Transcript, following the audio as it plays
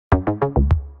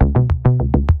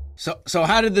So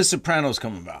how did The Sopranos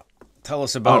come about? Tell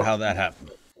us about how that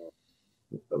happened.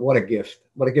 What a gift!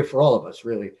 What a gift for all of us,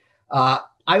 really. I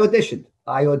auditioned.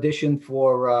 I auditioned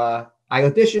for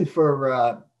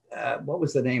what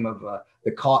was the name of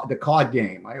the card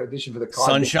game? I auditioned for the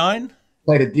card Sunshine? game.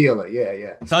 Played a dealer. Yeah,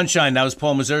 yeah. Sunshine. That was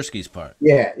Paul Mazursky's part.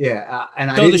 Yeah, yeah. And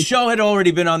So the show had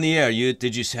already been on the air. You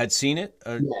had seen it?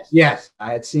 Yes,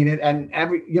 I had seen it, and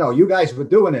you guys were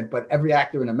doing it, but every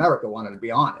actor in America wanted to be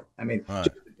on it. I mean, just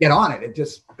get on it.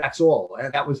 That's all.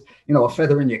 And that was, a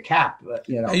feather in your cap.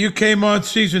 You came on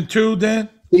season 2, then?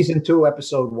 Season 2,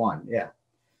 episode 1. Yeah.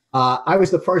 I was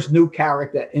the first new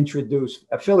character introduced.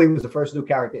 Philly was the first new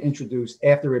character introduced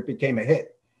after it became a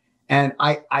hit. And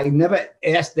I never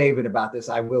asked David about this.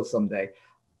 I will someday.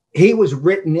 He was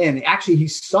written in. Actually, he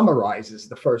summarizes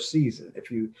the first season.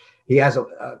 He has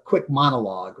a quick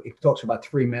monologue. He talks for about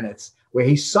 3 minutes where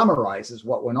he summarizes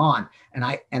what went on.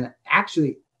 And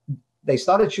actually, they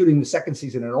started shooting the second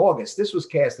season in August. This was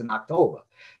cast in October.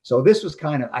 So this was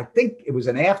kind of, I think it was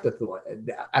an afterthought.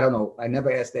 I don't know. I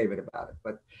never asked David about it,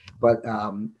 but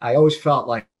I always felt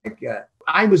like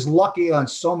I was lucky on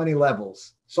so many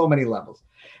levels.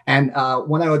 And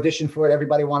when I auditioned for it,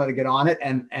 everybody wanted to get on it.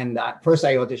 And first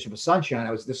I auditioned for Sunshine.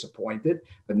 I was disappointed,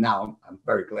 but now I'm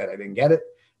very glad I didn't get it.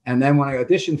 And then when I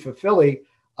auditioned for Philly,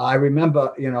 I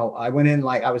remember, I went in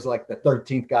like I was like the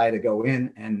 13th guy to go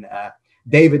in, and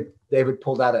David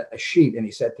pulled out a sheet and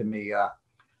he said to me,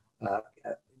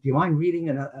 do you mind reading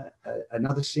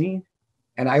another scene?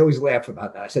 And I always laugh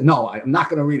about that. I said, no, I'm not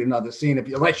going to read another scene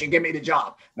unless you give me the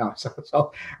job. No.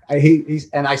 So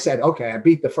I said, okay, I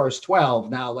beat the first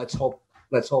 12. Now let's hope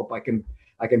I can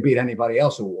beat anybody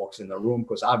else who walks in the room,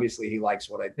 because obviously he likes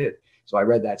what I did. So I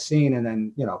read that scene, and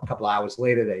then, a couple of hours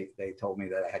later, they told me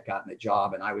that I had gotten the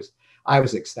job, and I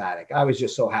was ecstatic. I was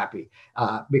just so happy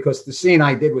because the scene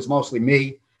I did was mostly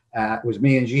me. It was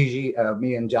me and Gigi,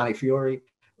 me and Johnny Fiore.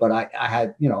 But I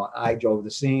had, I drove the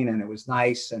scene, and it was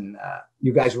nice. And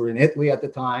you guys were in Italy at the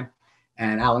time,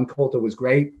 and Alan Coulter was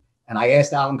great. And I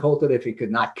asked Alan Coulter if he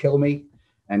could not kill me.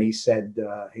 And he said,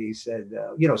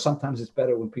 sometimes it's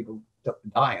better when people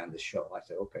die on this show. I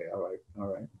said, okay, all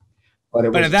right.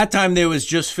 But at that time, there was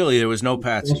just Philly. There was no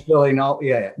Patsy. Just Philly,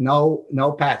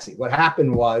 no Patsy. What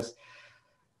happened was,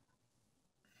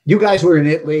 you guys were in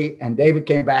Italy, and David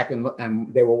came back,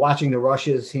 and they were watching the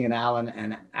rushes, he and Alan.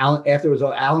 And Alan, afterwards,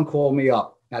 Alan called me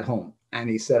up at home, and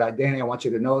he said, Danny, I want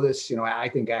you to know this. I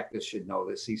think actors should know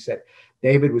this. He said,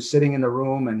 David was sitting in the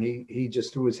room, and he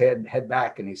just threw his head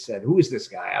back, and he said, who is this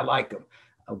guy? I like him.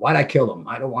 Why'd I kill him?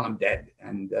 I don't want him dead.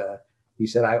 And he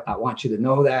said, I want you to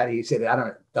know that. He said,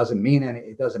 it doesn't mean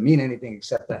anything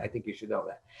except that I think you should know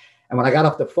that. And when I got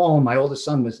off the phone, my oldest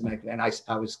son was, and I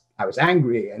was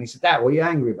angry. And he said, Dad, what are you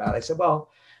angry about? I said, well,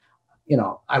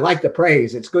 I like the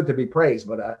praise. It's good to be praised,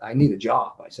 but I need a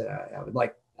job. I said, I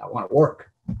want to work.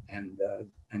 And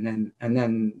then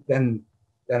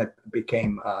it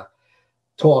became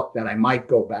talk that I might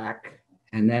go back.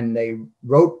 And then they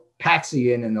wrote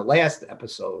Patsy in the last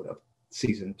episode of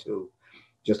season 2,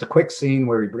 just a quick scene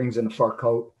where he brings in a fur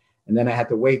coat. And then I had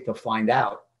to wait to find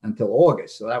out until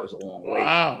August. So that was a long wait.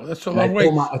 Wow, that's a long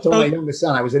wait. I told my youngest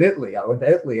son, I was in Italy. I went to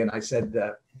Italy, and I said,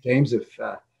 James, if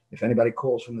anybody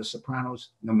calls from The Sopranos,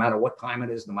 no matter what time it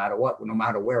is, no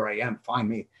matter where I am, find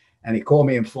me. And he called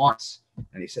me in Florence,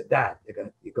 and he said, Dad,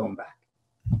 you're going back.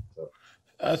 So,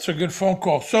 that's a good phone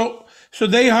call. So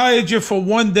they hired you for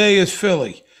 1 day as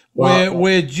Philly,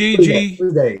 where Gigi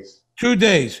 2 days. 2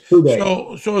 days. 2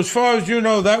 days. So as far as you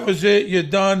know, that was it. You're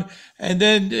done. And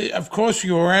then, of course,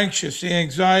 you were anxious, the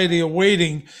anxiety of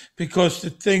waiting, because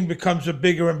the thing becomes a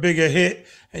bigger and bigger hit,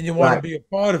 and you want to be a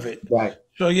part of it. Right.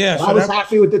 So, yeah. I was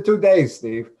happy with the 2 days,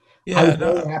 Steve. Yeah, I was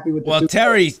very happy with the 2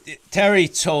 days. Well, Terry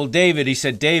told David, he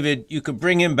said, David, you could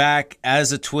bring him back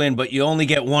as a twin, but you only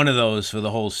get one of those for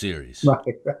the whole series.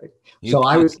 Right. So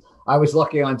I was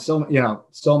lucky on so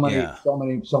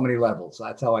many levels.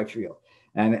 That's how I feel.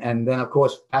 And then, of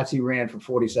course, Patsy ran for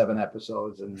 47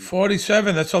 episodes. And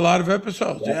 47, that's a lot of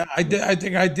episodes. Yeah, I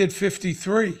think I did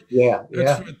 53. Yeah,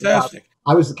 that's fantastic.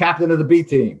 I was the captain of the B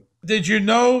team. Did you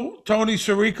know Tony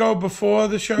Sirico before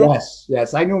the show?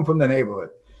 Yes. I knew him from the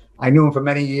neighborhood. I knew him for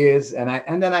many years, and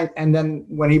then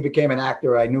when he became an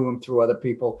actor, I knew him through other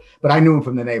people. But I knew him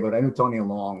from the neighborhood. I knew Tony a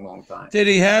long, long time. Did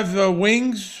he have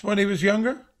wings when he was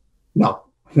younger? No.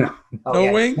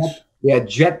 No wings. Yeah,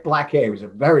 jet black hair. He was a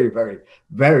very, very,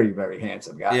 very, very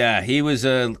handsome guy. Yeah, he was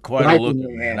quite a looker,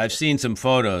 man. I've seen some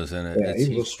photos, and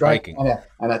he was striking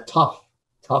and a tough.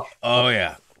 Oh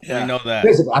yeah, we know that.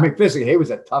 Physically, he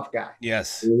was a tough guy.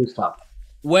 Yes, he was tough.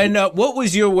 When what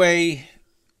was your way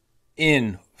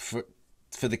in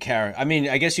for the character? I mean,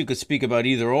 I guess you could speak about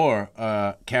either or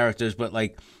characters, but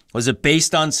like, was it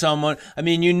based on someone? I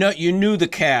mean, you knew the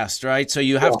cast, right? So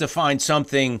you have to find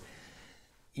something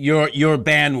your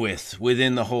bandwidth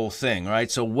within the whole thing,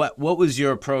 right? So what was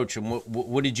your approach, and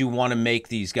what did you want to make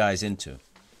these guys into?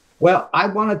 Well, I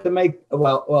wanted to make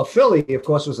Philly, of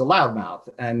course, was a loudmouth,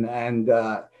 and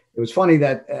it was funny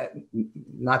that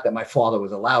not that my father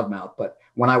was a loudmouth, but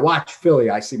when I watch Philly,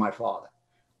 I see my father.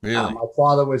 Really? My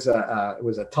father was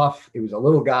a tough. He was a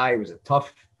little guy. He was a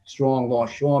tough, strong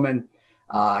longshoreman.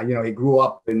 He grew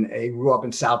up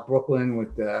in South Brooklyn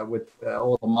with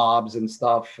all the mobs and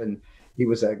stuff, and he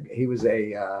was a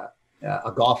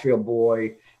Garfield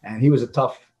boy, and he was a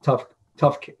tough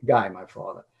guy, my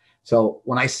father. So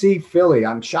when I see Philly,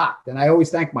 I'm shocked, and I always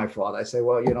thank my father. I say,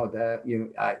 well,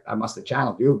 I must have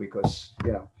channeled you because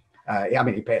I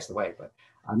mean, he passed away, but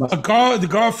I must. The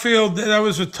Garfield, that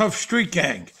was a tough street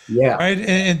gang, Yeah, right,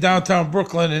 in downtown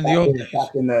Brooklyn in the old days.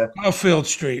 Back in the Garfield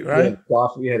Street, right?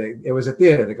 Yeah, it was a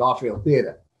theater, the Garfield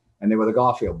Theater, and they were the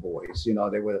Garfield boys.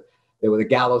 They were the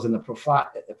Gallows and the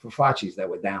Profachis that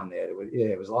were down there.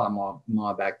 It was a lot of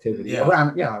mob activity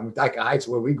around, Dyker Heights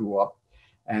where we grew up,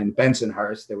 and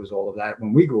Bensonhurst. There was all of that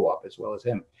when we grew up, as well as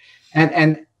him,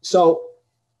 and so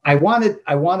I wanted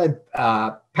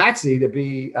Patsy to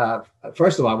be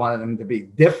first of all, I wanted him to be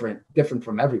different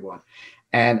from everyone,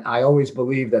 and I always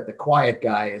believed that the quiet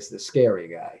guy is the scary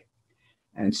guy,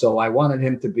 and so I wanted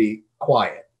him to be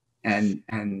quiet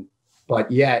but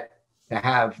yet to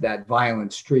have that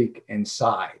violent streak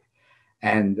inside,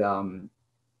 and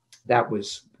that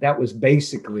was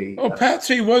basically. Oh,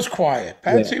 Patsy was quiet.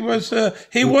 Patsy was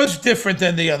he was different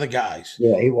than the other guys.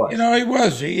 Yeah, he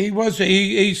was.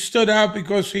 He stood out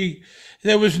because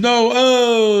there was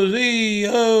no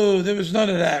there was none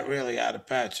of that really out of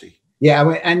Patsy. Yeah,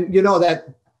 and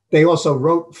that they also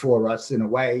wrote for us in a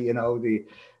way.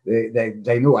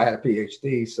 They knew I had a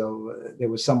PhD, so there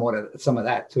was some of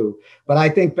that too. But I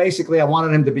think basically I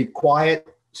wanted him to be quiet,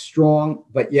 strong,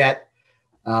 but yet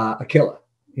a killer.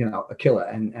 A killer,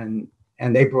 and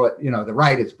they brought, the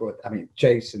writers brought. I mean,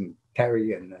 Chase and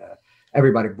Terry and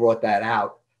everybody brought that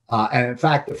out. And in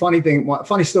fact, the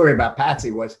funny story about Patsy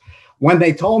was when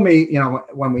they told me,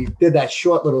 when we did that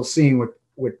short little scene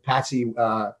with Patsy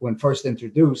when first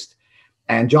introduced.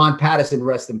 And John Patterson,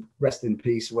 rest in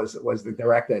peace, was the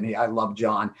director, and I love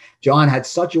John. John had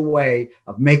such a way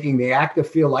of making the actor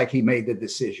feel like he made the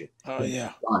decision. Oh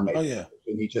yeah,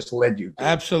 and he just led you.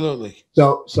 Absolutely.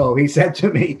 So he said to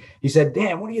me,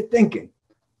 Dan, what are you thinking?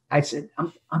 I said,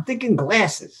 I'm thinking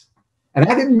glasses, and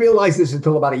I didn't realize this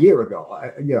until about a year ago.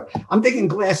 I'm thinking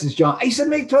glasses, John. He said,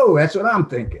 me too. That's what I'm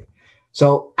thinking.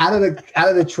 So out of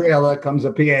the trailer comes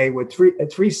a PA with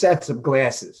three sets of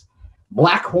glasses.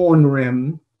 Black horn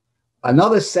rim,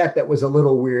 another set that was a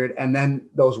little weird, and then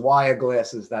those wire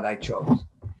glasses that I chose.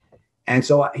 And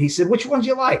so he said, which ones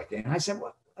you like? And I said,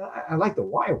 well, I like the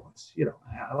wire ones.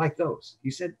 I like those. He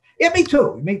said, yeah, me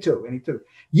too. And he too.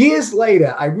 Years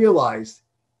later, I realized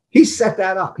he set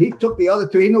that up. He took the other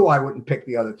two. He knew I wouldn't pick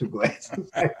the other two glasses.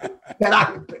 That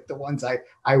I would pick the ones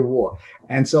I wore.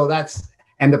 And so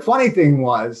and the funny thing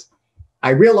was, I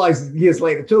realized years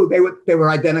later too, they were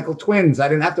identical twins. I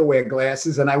didn't have to wear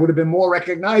glasses, and I would have been more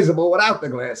recognizable without the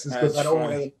glasses because I don't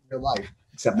wear them in real life.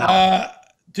 Except now.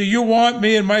 Do you want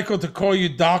me and Michael to call you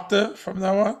Doctor from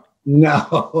now on? No,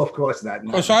 of course not.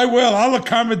 Of course I will. I'll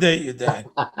accommodate you, Dan.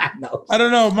 No. I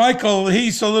don't know, Michael.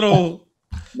 He's a little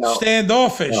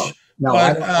standoffish. No,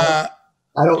 but, I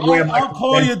don't wear my. I'll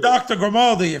call you Dr.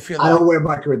 Grimaldi if you like. I don't wear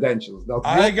my credentials. No,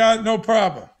 I got no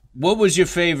problem. What was your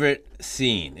favorite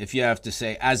scene, if you have to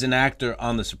say, as an actor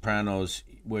on The Sopranos,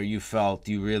 where you felt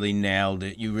you really nailed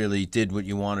it, you really did what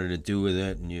you wanted to do with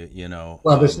it, and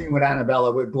Well, the scene with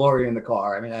Annabella with Gloria in the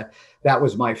car. I mean, that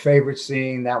was my favorite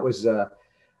scene. That was a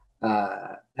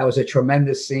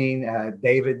tremendous scene.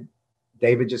 David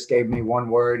just gave me one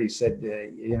word. He said,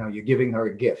 "You're giving her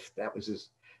a gift." That was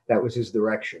his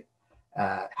direction,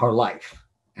 her life,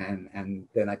 and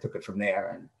then I took it from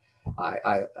there. And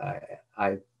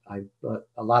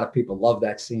a lot of people love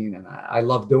that scene, and I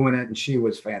love doing it. And she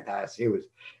was fantastic.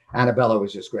 Annabella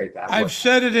was just great. I've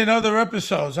said it in other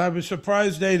episodes. I was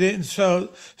surprised they didn't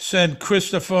send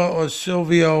Christopher or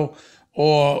Silvio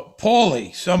or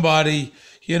Paulie, somebody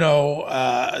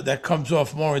that comes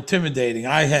off more intimidating.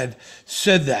 I had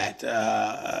said that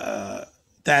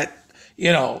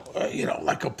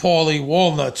like a Paulie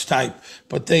Walnuts type,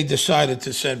 but they decided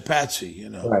to send Patsy.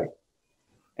 Right.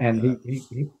 And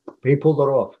he pulled it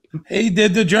off. He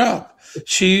did the job.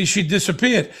 She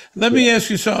disappeared. Let me ask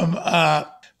you something.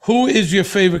 Who is your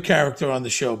favorite character on the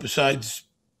show besides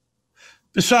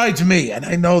Besides me, and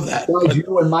I know that. Besides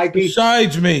you and Mikey,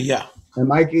 Besides me, yeah. and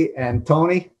Mikey and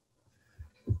Tony.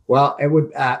 Well, it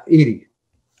would Edie.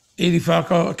 Edie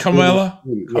Falco, Carmela.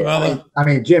 Yeah, Carmela. I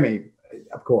mean Jimmy,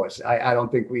 of course. I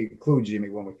don't think we include Jimmy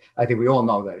when I think we all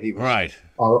know that he was Right.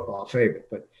 our favorite.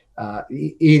 But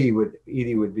Edie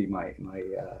would be my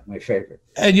favorite.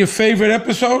 And your favorite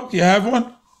episode? Do you have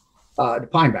one? The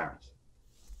Pine Barrens.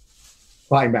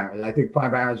 Pine Barrens. I think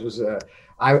Pine Barrens was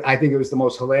I think it was the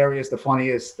most hilarious, the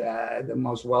funniest, the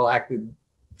most well acted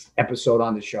episode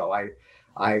on the show.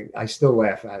 I still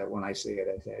laugh at it when I see it.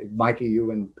 I say, Mikey,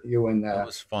 you and That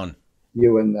was fun.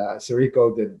 you and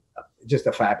Sirico did just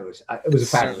a fabulous. It was a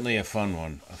fabulous. Certainly a fun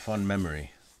one, a fun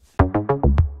memory.